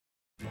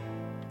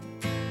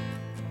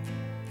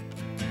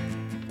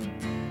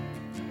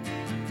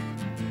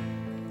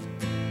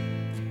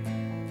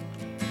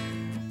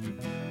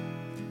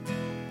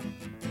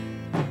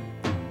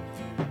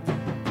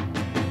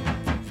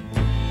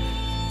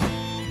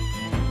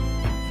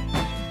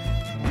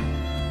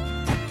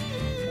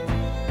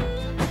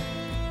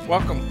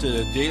Welcome to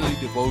the Daily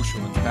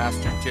Devotion with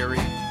Pastor Terry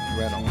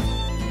Reynolds.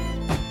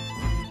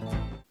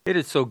 It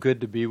is so good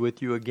to be with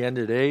you again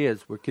today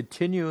as we're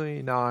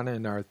continuing on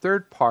in our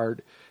third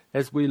part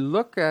as we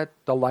look at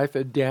the life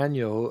of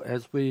Daniel,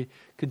 as we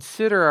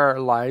consider our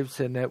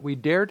lives and that we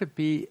dare to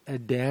be a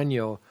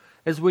Daniel,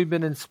 as we've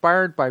been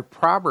inspired by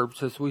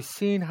Proverbs, as we've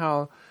seen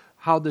how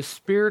the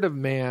spirit of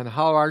man,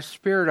 how our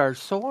spirit are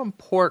so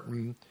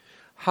important,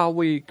 how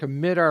we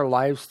commit our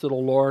lives to the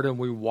Lord and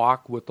we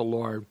walk with the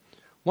Lord.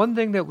 One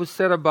thing that was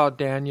said about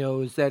Daniel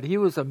is that he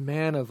was a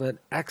man of an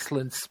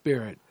excellent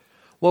spirit.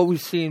 What we've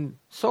seen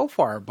so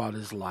far about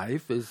his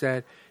life is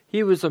that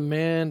he was a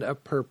man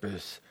of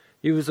purpose.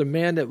 He was a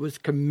man that was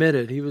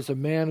committed. He was a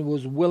man who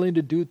was willing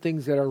to do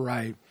things that are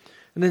right.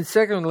 And then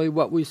secondly,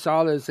 what we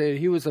saw is that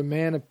he was a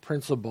man of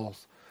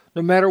principles.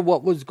 No matter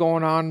what was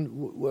going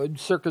on,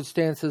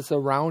 circumstances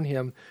around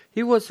him,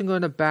 he wasn't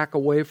going to back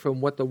away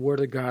from what the Word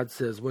of God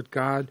says, what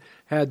God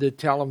had to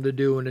tell him to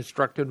do and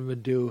instructed him to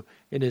do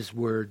in his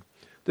Word.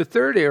 The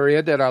third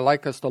area that I'd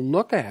like us to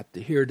look at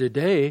here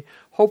today,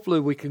 hopefully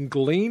we can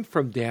glean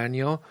from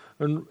Daniel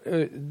and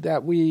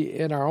that we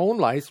in our own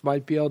lives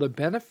might be able to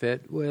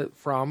benefit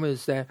from,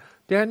 is that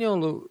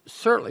Daniel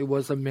certainly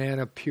was a man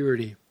of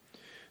purity.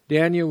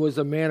 Daniel was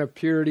a man of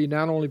purity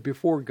not only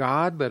before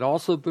God, but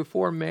also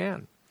before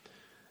man.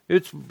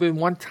 It's been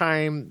one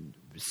time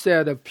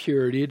said of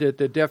purity that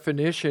the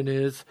definition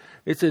is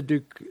it's a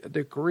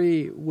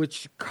degree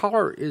which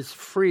color is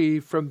free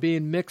from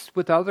being mixed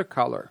with other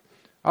color.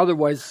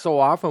 Otherwise, so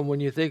often when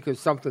you think of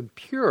something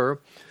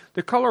pure,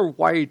 the color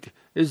white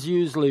is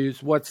usually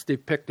what's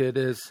depicted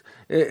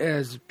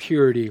as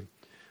purity.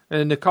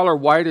 And the color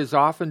white is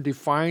often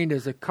defined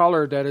as a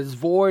color that is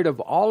void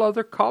of all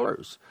other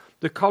colors,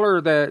 the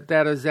color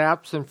that is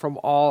absent from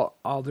all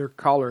other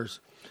colors.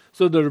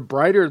 So the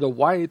brighter the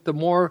white, the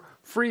more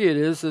free it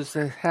is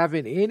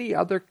having any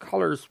other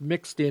colors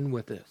mixed in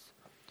with this.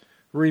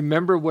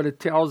 Remember what it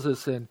tells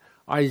us in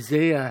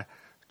Isaiah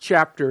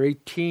chapter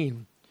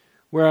 18,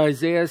 where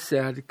Isaiah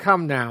said,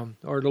 "Come now,"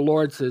 or the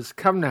Lord says,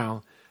 "Come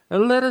now,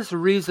 and let us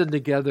reason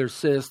together,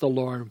 says the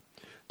Lord.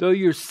 Though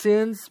your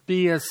sins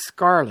be as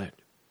scarlet,"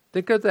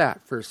 think of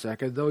that for a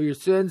second, "though your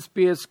sins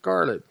be as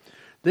scarlet,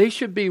 they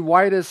should be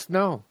white as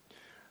snow.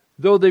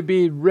 Though they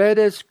be red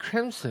as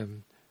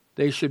crimson,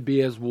 they should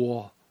be as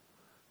wool."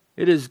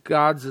 It is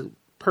God's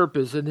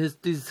purpose and His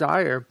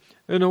desire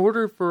in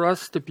order for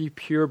us to be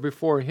pure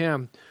before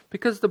Him,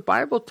 because the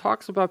Bible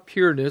talks about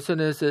pureness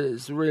and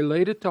is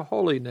related to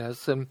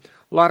holiness, and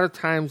a lot of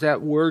times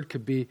that word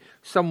could be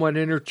somewhat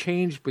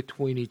interchanged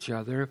between each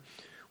other,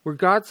 where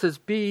God says,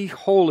 "Be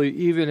holy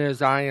even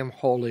as I am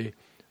holy."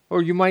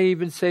 Or you might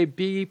even say,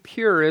 "Be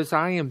pure as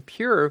I am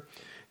pure."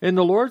 And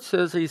the Lord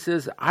says, He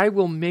says, "I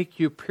will make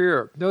you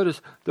pure."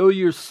 Notice, though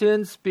your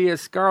sins be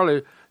as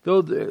scarlet,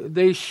 though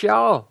they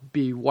shall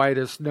be white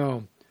as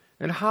snow.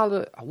 And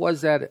how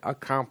was that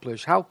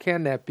accomplished? How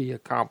can that be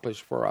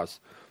accomplished for us?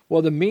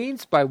 Well, the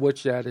means by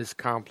which that is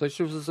accomplished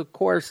was, of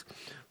course,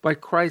 by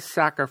Christ's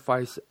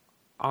sacrifice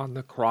on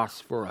the cross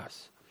for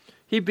us.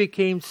 He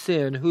became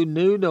sin who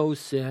knew no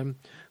sin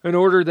in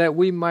order that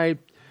we might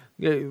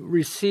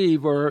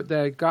receive, or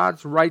that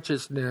God's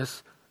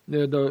righteousness,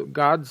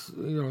 God's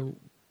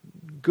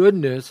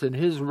goodness and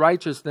His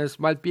righteousness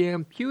might be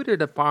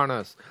imputed upon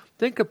us.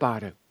 Think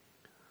about it.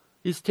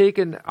 He's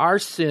taken our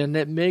sin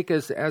that make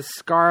us as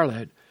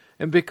scarlet,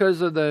 and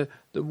because of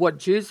what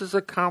Jesus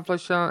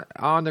accomplished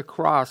on the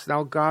cross,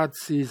 now God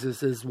sees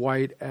us as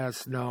white as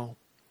snow.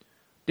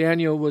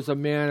 Daniel was a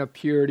man of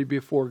purity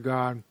before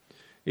God.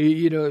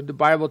 The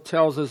Bible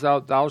tells us,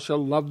 "Thou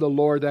shalt love the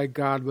Lord thy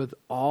God with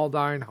all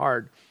thine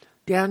heart."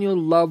 Daniel's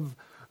love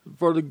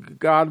for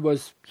God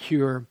was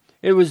pure.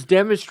 It was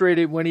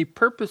demonstrated when he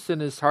purposed in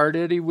his heart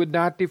that he would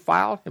not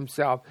defile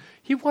himself.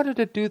 He wanted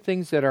to do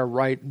things that are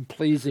right and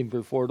pleasing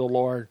before the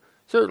Lord.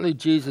 Certainly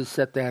Jesus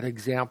set that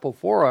example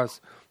for us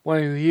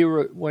when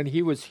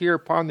he was here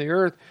upon the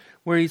earth,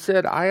 where He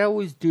said, "I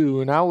always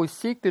do and I always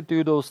seek to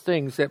do those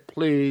things that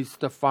please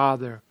the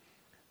Father."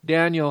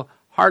 Daniel's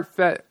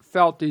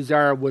heartfelt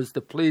desire was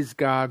to please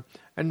God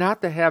and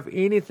not to have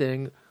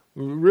anything,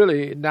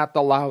 really not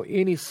to allow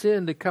any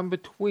sin to come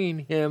between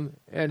him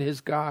and his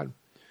God.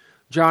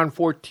 John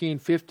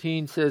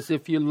 14:15 says,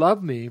 "If you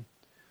love me,"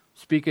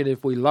 speaking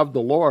if we love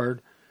the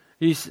Lord,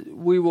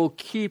 we will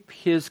keep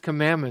His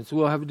commandments.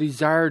 We'll have a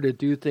desire to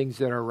do things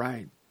that are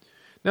right.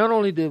 Not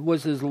only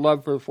was his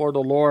love before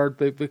the Lord,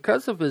 but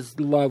because of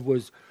his love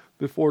was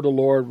before the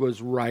Lord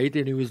was right,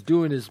 and he was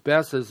doing his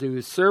best as he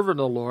was serving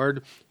the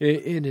Lord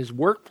in his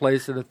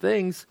workplace and the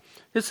things,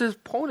 his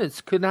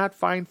opponents could not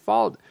find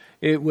fault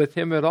with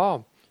him at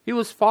all. He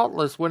was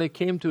faultless when it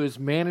came to his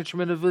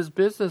management of his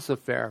business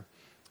affair.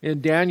 In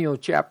Daniel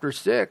chapter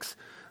 6,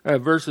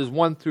 verses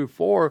 1 through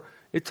 4,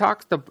 it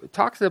talks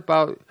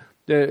about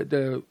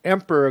the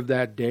emperor of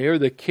that day, or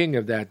the king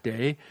of that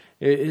day.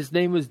 His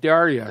name was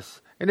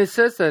Darius. And it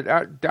says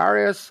that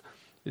Darius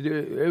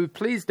it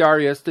pleased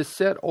Darius to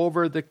set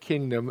over the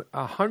kingdom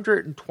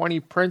 120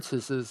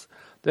 princesses,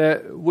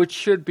 which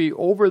should be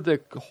over the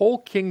whole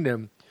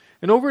kingdom,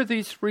 And over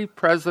these 3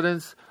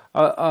 presidents,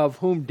 of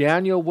whom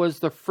Daniel was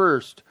the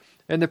first,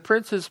 and the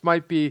princes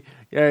might be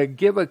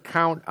give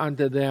account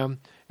unto them,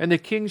 and the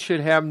king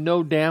should have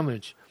no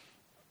damage.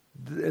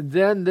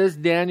 Then this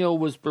Daniel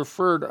was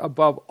preferred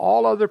above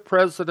all other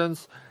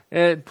presidents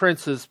and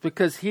princes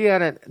because he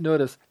had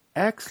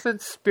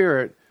excellent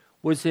spirit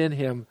was in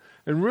him.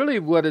 And really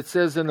what it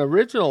says in the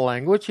original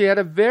language, he had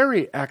a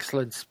very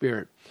excellent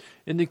spirit.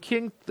 And the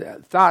king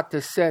thought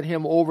to set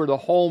him over the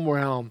home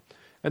realm.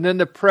 And then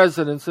the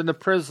presidents and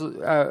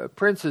the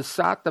princes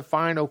sought to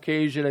find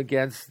occasion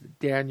against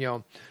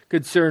Daniel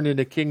concerning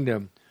the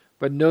kingdom.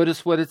 But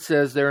notice what it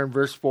says there in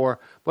verse 4.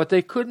 But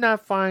they could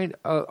not find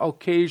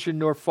occasion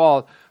nor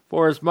fault,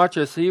 for as much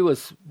as he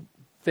was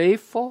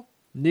faithful,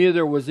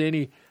 neither was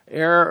any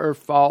error or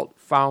fault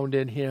found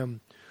in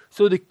him.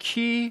 So the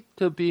key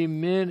to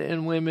being men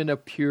and women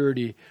of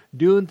purity,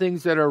 doing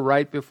things that are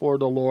right before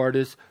the Lord,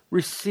 is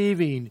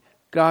receiving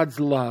God's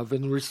love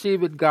and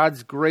receiving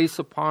God's grace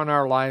upon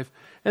our life,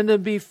 and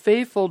then be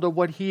faithful to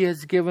what He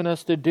has given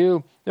us to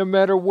do, no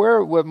matter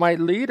where what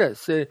might lead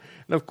us. And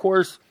of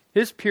course,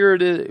 his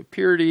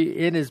purity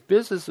in his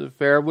business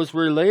affair was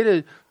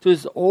related to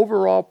his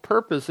overall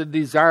purpose and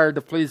desire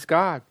to please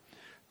God.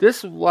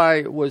 This is why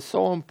it was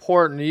so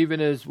important,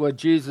 even as what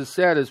Jesus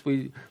said, as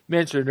we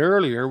mentioned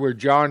earlier, where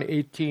John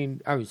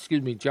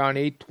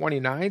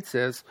 8:29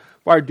 says,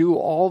 "For I do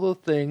all the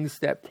things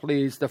that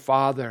please the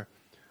Father."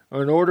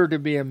 In order to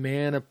be a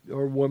man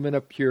or woman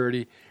of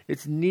purity, we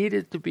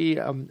need to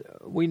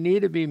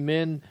be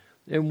men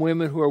and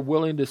women who are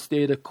willing to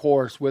stay the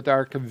course with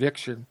our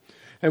conviction.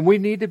 And we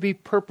need to be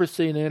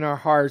purposing in our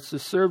hearts to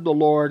serve the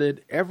Lord in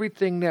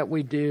everything that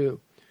we do.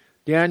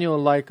 Daniel,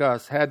 like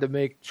us, had to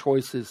make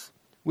choices.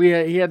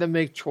 He had to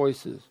make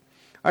choices.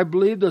 I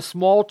believe the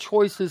small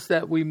choices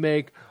that we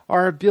make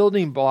are our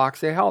building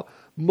blocks. They help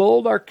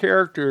mold our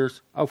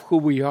characters of who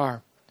we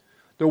are.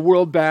 The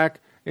world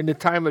back in the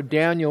time of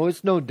Daniel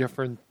is no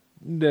different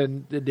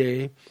than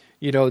today.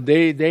 You know,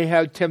 they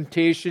have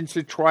temptations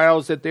and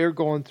trials that they're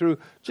going through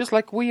just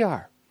like we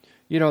are.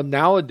 You know,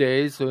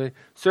 nowadays,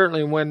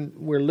 certainly when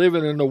we're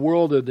living in the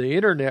world of the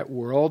internet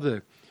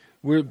world,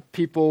 where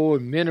people,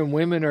 men and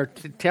women, are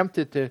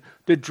tempted to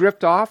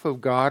drift off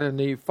of God, and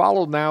they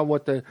follow now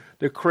what the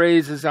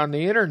craze is on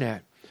the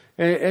internet.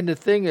 And the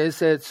thing is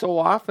that so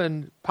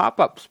often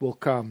pop-ups will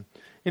come.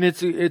 And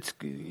it's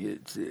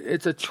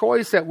a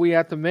choice that we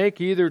have to make,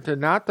 either to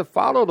not to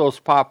follow those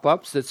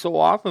pop-ups that so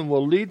often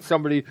will lead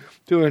somebody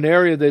to an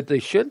area that they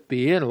shouldn't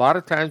be, and a lot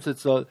of times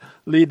it's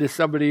lead to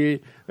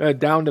somebody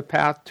down the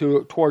path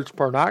towards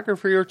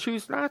pornography, or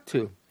choose not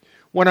to.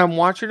 When I'm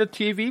watching a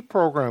TV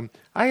program,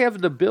 I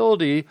have the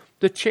ability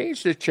to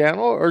change the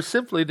channel or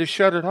simply to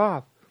shut it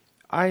off.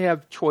 I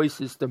have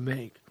choices to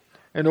make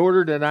in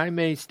order that I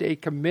may stay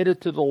committed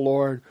to the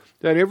Lord,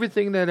 that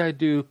everything that I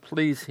do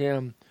please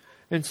Him.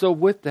 And so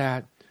with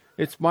that,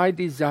 it's my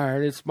desire,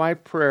 and it's my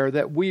prayer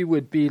that we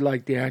would be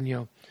like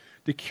Daniel.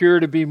 The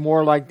cure to be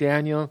more like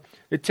Daniel,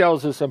 it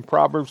tells us in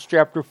Proverbs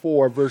chapter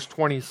 4, verse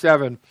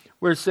 27,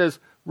 where it says,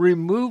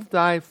 "Remove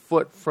thy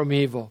foot from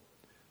evil."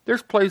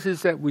 There's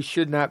places that we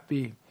should not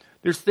be.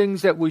 There's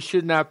things that we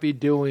should not be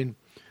doing.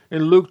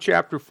 In Luke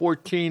chapter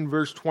 14,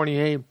 verse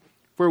 28,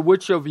 "For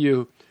which of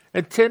you,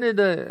 intending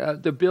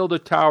to build a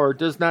tower,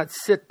 does not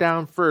sit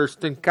down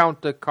first and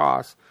count the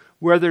cost,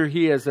 whether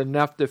he has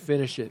enough to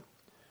finish it?"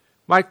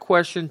 My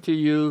question to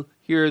you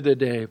here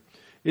today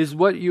is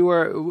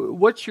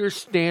what's your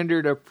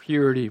standard of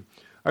purity?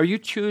 Are you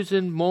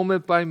choosing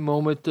moment by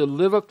moment to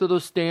live up to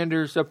those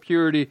standards of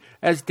purity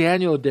as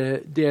Daniel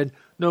did,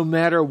 no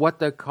matter what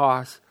the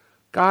cost?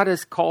 God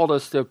has called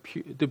us to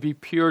be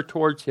pure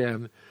towards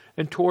Him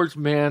and towards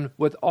man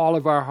with all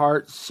of our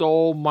heart,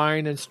 soul,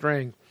 mind, and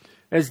strength.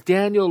 As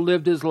Daniel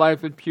lived his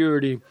life in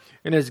purity,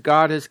 and as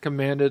God has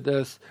commanded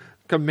us,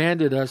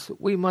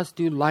 we must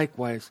do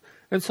likewise.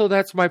 And so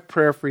that's my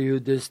prayer for you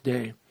this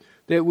day,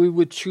 that we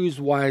would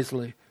choose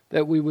wisely,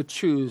 that we would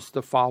choose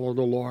to follow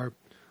the Lord.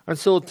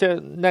 Until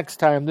next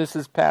time, this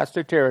is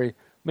Pastor Terry.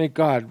 May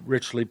God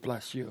richly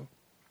bless you.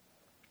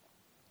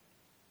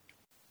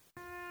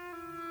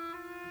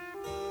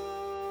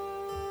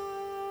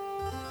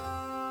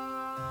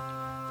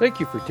 Thank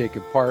you for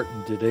taking part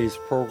in today's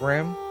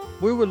program.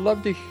 We would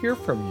love to hear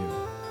from you.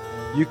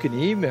 You can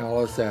email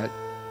us at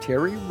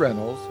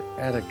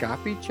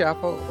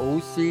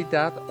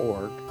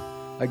terryreynolds@agapechapelOC.org.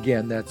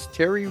 Again, that's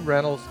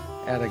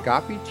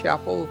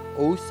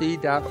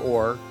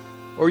terryreynolds@agapechapelOC.org.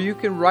 Or you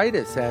can write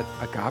us at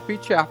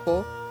Agape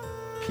Chapel,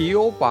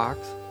 P.O. Box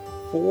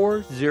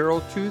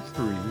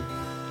 4023,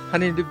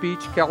 Huntington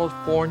Beach,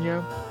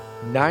 California,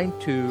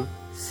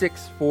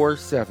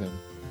 92647.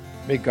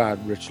 May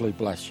God richly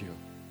bless you.